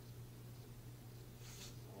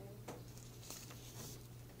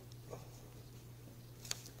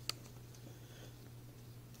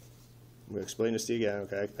 I'm going to explain this to you again,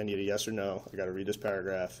 okay? I need a yes or no. I got to read this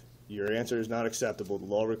paragraph. Your answer is not acceptable. The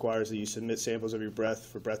law requires that you submit samples of your breath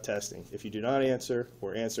for breath testing. If you do not answer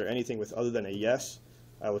or answer anything with other than a yes,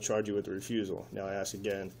 I will charge you with the refusal. Now I ask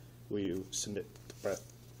again, will you submit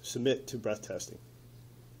to breath testing?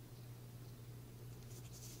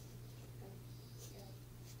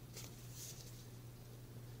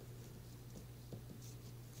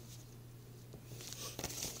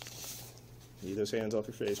 Need those hands off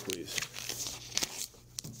your face, please.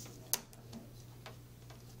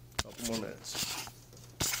 Couple more minutes.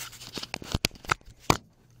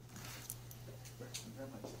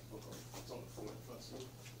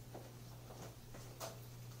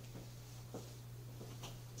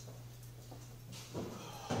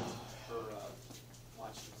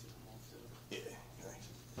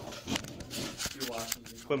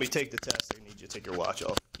 When we take the test, I need you to take your watch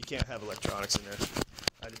off. You can't have electronics in there.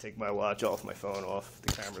 I had to take my watch off, my phone off.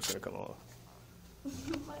 The camera's going to come off.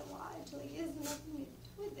 My watch, like, there's nothing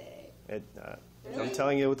to do with it. I'm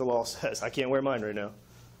telling you what the law says. I can't wear mine right now.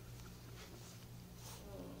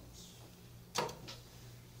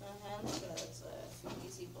 That's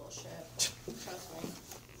easy bullshit. Trust me.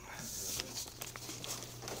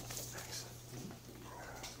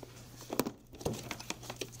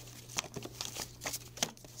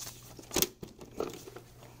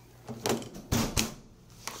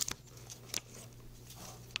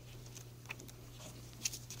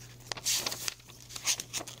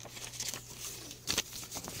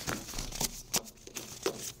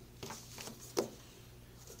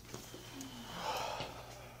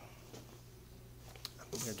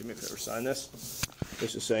 Here, do me a favor, sign this.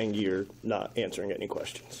 This is saying you're not answering any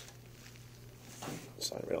questions.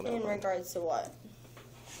 Sign right on that In line. regards to what?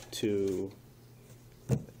 to,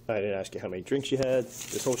 I didn't ask you how many drinks you had.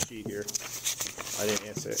 This whole sheet here, I didn't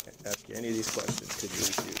ask you any of these questions because you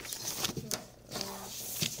refused.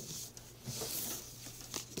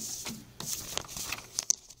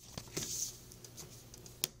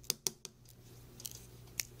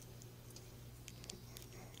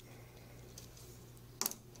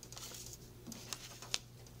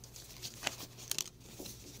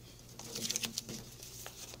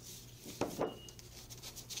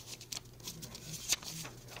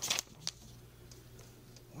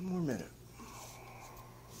 One more minute.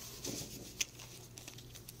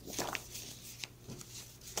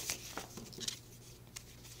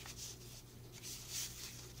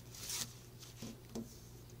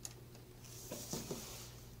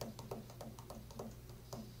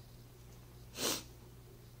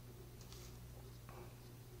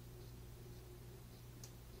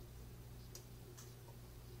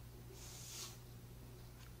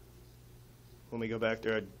 When we go back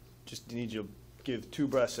there, I just need you to give 2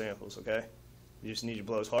 breath samples, okay? You just need you to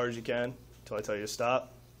blow as hard as you can until I tell you to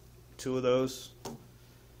stop. 2 of those,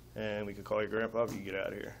 and we can call your grandpa if you get out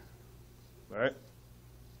of here. All right?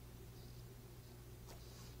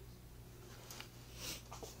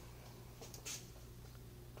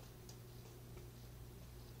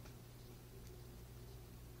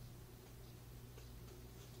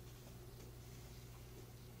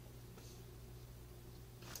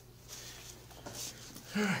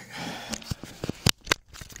 All right.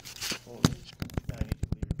 Hold it. Now I need you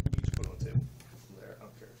to leave. You just put it on the table. From there, I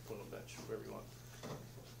don't care. Put it on the bench, wherever you want.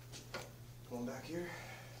 Going back here.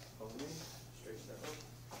 Hold me. Straighten that up.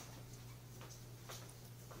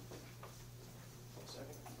 1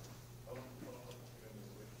 second. Hold on. I gotta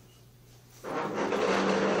move away.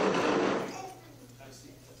 Have a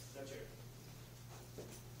seat. That chair.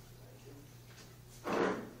 Thank you.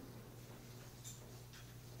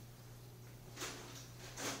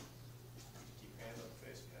 Keep your hands on the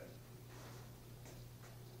face, okay?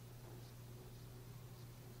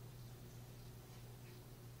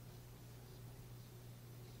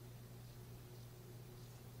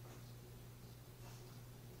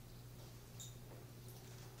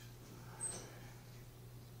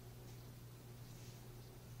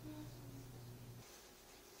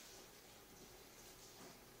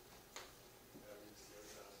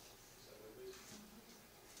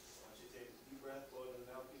 Why don't you take a deep breath, blow it in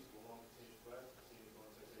the mouthpiece, go long, continuous breath, continue to go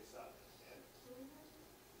until I say stop. And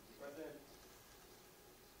deep breath in.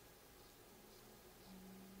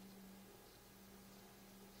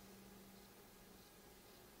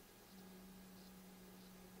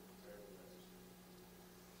 Very good.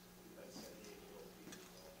 You've had 78-year-old people,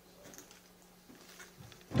 so.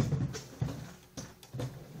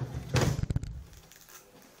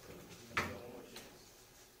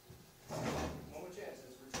 One more chance,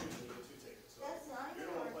 it's refusal, you get 2 tickets. So That's not you're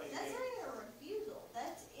even the one playing that's games. not even a refusal.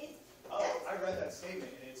 That's it. Oh, I read that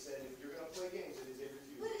statement and it said if you're gonna play games, it is a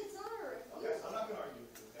refusal. But it's not a refusal. Okay, I'm not gonna argue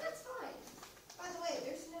with you, okay? That's fine. By the way,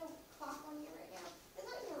 there's no clock on you right now. It's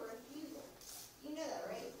not even a refusal. You know that,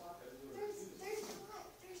 right?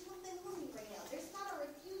 There's nothing on you right now. There's not a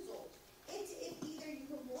refusal. It's if either you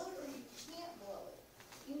can blow it or you can't blow it.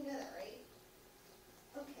 You know that, right?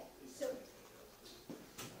 Okay. So.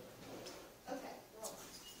 Okay. Well.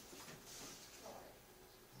 All right.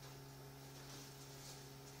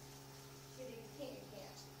 Either you can, you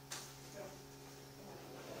can't.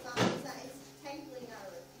 It's technically not a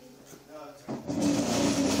refusal. No, it's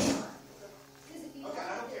Because if you okay,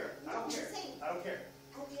 I don't care. I don't care. I don't care.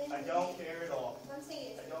 At the end I of the don't day, care at all. what I'm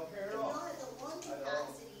saying is, I don't care if at all. not at the lung I don't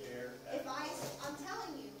capacity, care if I'm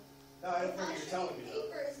telling you, No, I don't if care I what you're show telling you me though.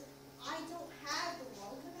 papers, I don't have the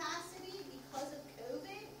lung capacity because of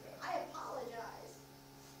COVID, I apologize.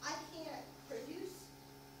 I can't produce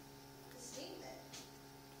the statement.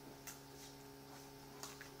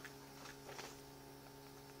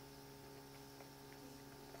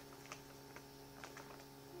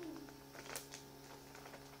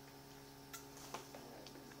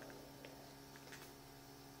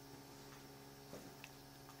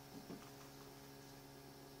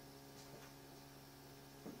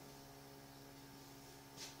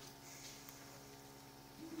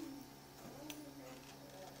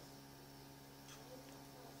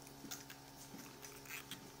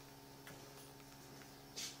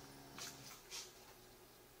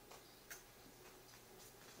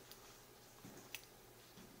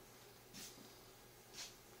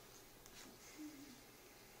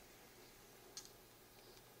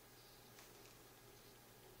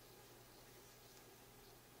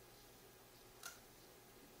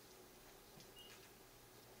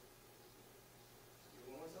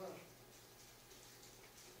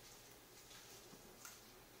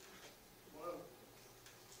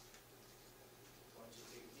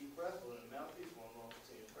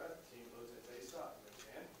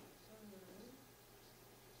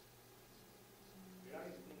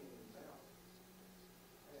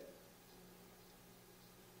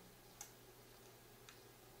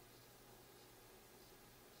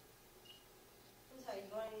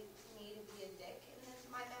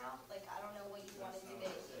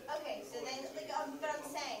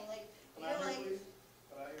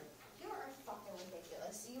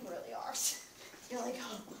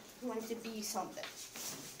 to be something.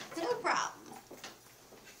 No problem.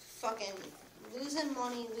 Fucking losing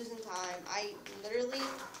money, losing time. I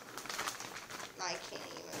can't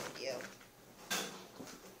even with you.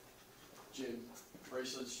 Jim,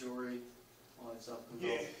 bracelets, jewelry, all that stuff comes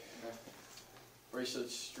Yeah. off. Okay.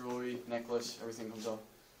 Bracelets, jewelry, necklace, everything comes off.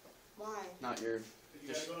 Why? Not your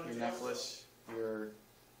necklace, your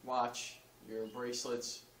watch, your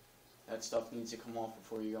bracelets. That stuff needs to come off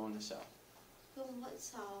before you go in the cell. But what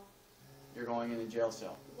cell? You're going in a jail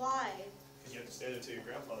cell. Why? You have to stay there until your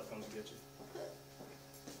grandfather comes to get you.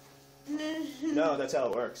 No, No, that's how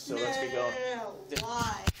it works. So let's get going. No.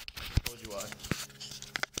 Why? Told you why.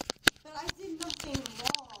 But I did nothing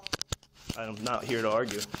wrong. I'm not here to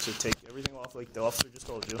argue. So take everything off like the officer just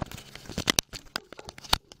told you.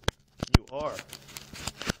 You are.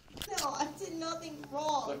 No, I did nothing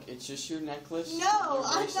wrong. Look, it's just your necklace. No, your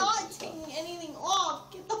I'm bracelets not and stuff. taking anything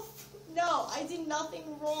off. Get the no, I did nothing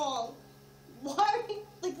wrong. Why are you,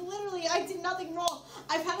 like, literally, I did nothing wrong.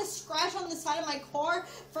 I've had a scratch on the side of my car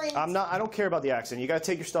for I don't care about the accident. You gotta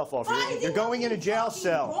take your stuff off. You're going in a jail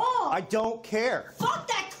cell. wrong. I don't care. Fuck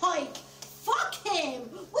that kike. Fuck him.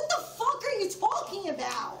 What the fuck are you talking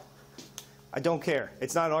about? I don't care.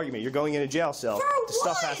 It's not an argument. You're going in a jail cell. For The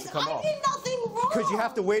stuff what? has to come I off. did nothing wrong. Because you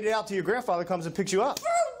have to wait it out till your grandfather comes and picks you up. For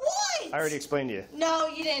what? I already explained to you. No,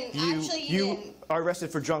 you didn't. Actually, you didn't. are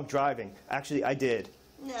arrested for drunk driving. Actually, I did.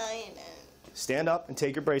 No, you didn't. Stand up and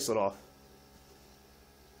take your bracelet off.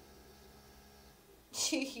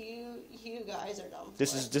 You guys are dumb.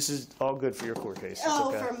 This is all good for your court case. It's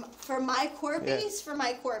Oh, okay. for my court Yeah. base? For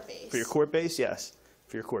my court base. For your court base, yes.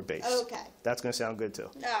 For your court base. Okay. That's gonna sound good too.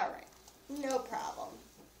 Alright. No problem.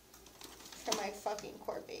 For my fucking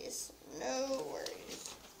court base. No worries.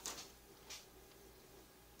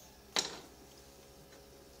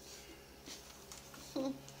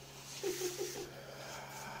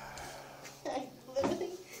 I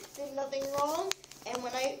literally did nothing wrong, and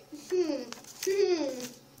when I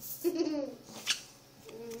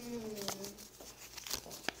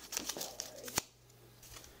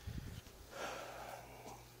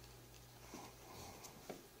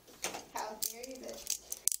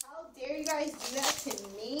How dare you guys do that to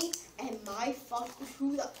me and my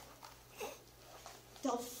who the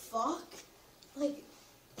fuck? Like,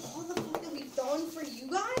 all the fuck that we've done for you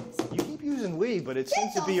guys? You keep using we, but it Get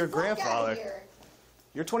seems to the be your fuck outta grandfather. here.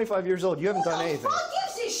 You're 25 years old. You haven't done anything. Who the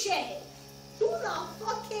fuck gives a shit? Who the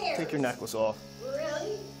fuck cares? Take your necklace off.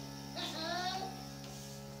 Really?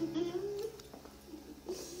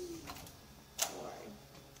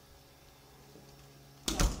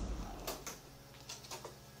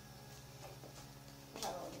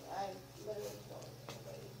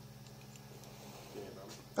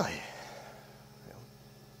 Oh, yeah.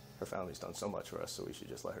 Her family's done so much for us, so we should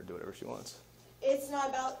just let her do whatever she wants. It's not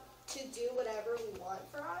about to do whatever we want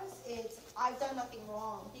for us. It's I've done nothing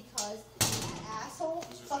wrong because that asshole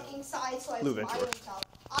fucking sideswiped Lube my into her. own self.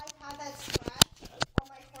 I've had that scratch on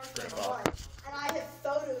my car for months, and I have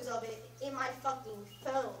photos of it in my fucking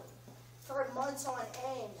phone for months on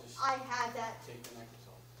end. I had that. Take the necklace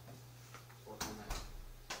off. Work on that.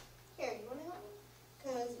 Here, you want to help me?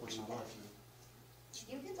 Because What's not watching?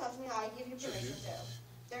 you can touch me. I give you permission to.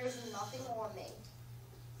 There's nothing on me.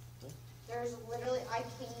 There's literally, I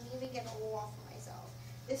can't even get it all off of myself.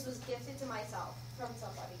 This was gifted to myself from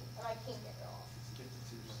somebody, and I can't get it off.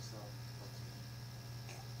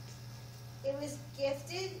 It was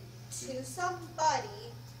gifted to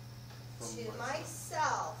somebody, to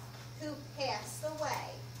myself, who passed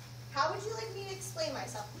away. How would you like me to explain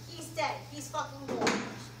myself? He's dead. He's fucking gone.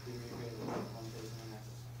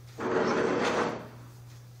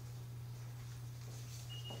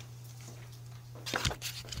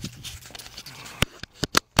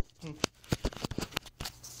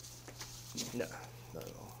 No, not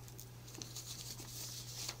at all.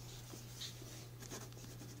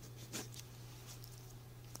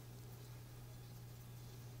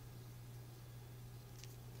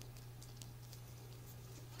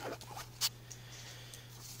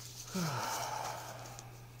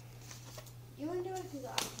 You want to do it? Because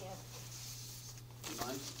I can't.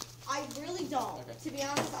 Mine? I really don't. Okay. To be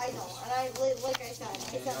honest, I don't. And like I said,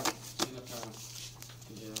 Stand up. Stand up now.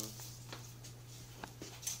 Yeah.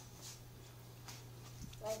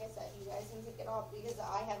 like I said, you guys need to get off because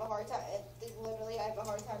I have a hard time. Literally, I have a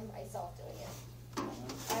hard time myself doing it.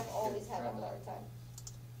 I've always had a hard time.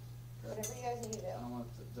 Whatever you guys need to do. I don't want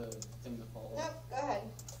the thing to fall off. Nope, go ahead.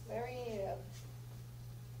 Whatever you need to do.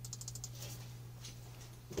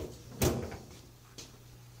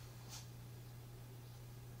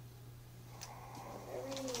 Whatever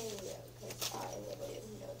you need to do, because I literally have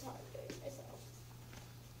no time doing it myself.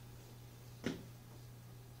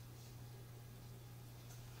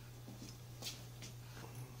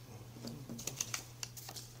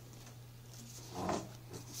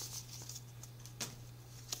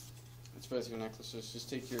 both your necklaces. Just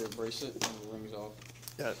take your bracelet and the rings off.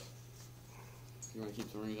 Yeah. You want to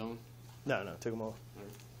keep the rings on? No, take them off. All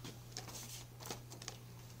right.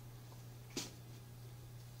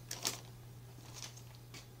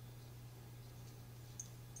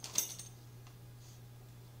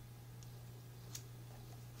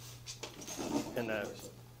 And that.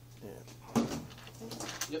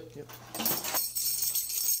 Yeah. Yep.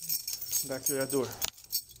 Back through that door.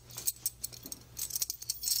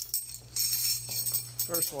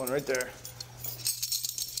 First one right there.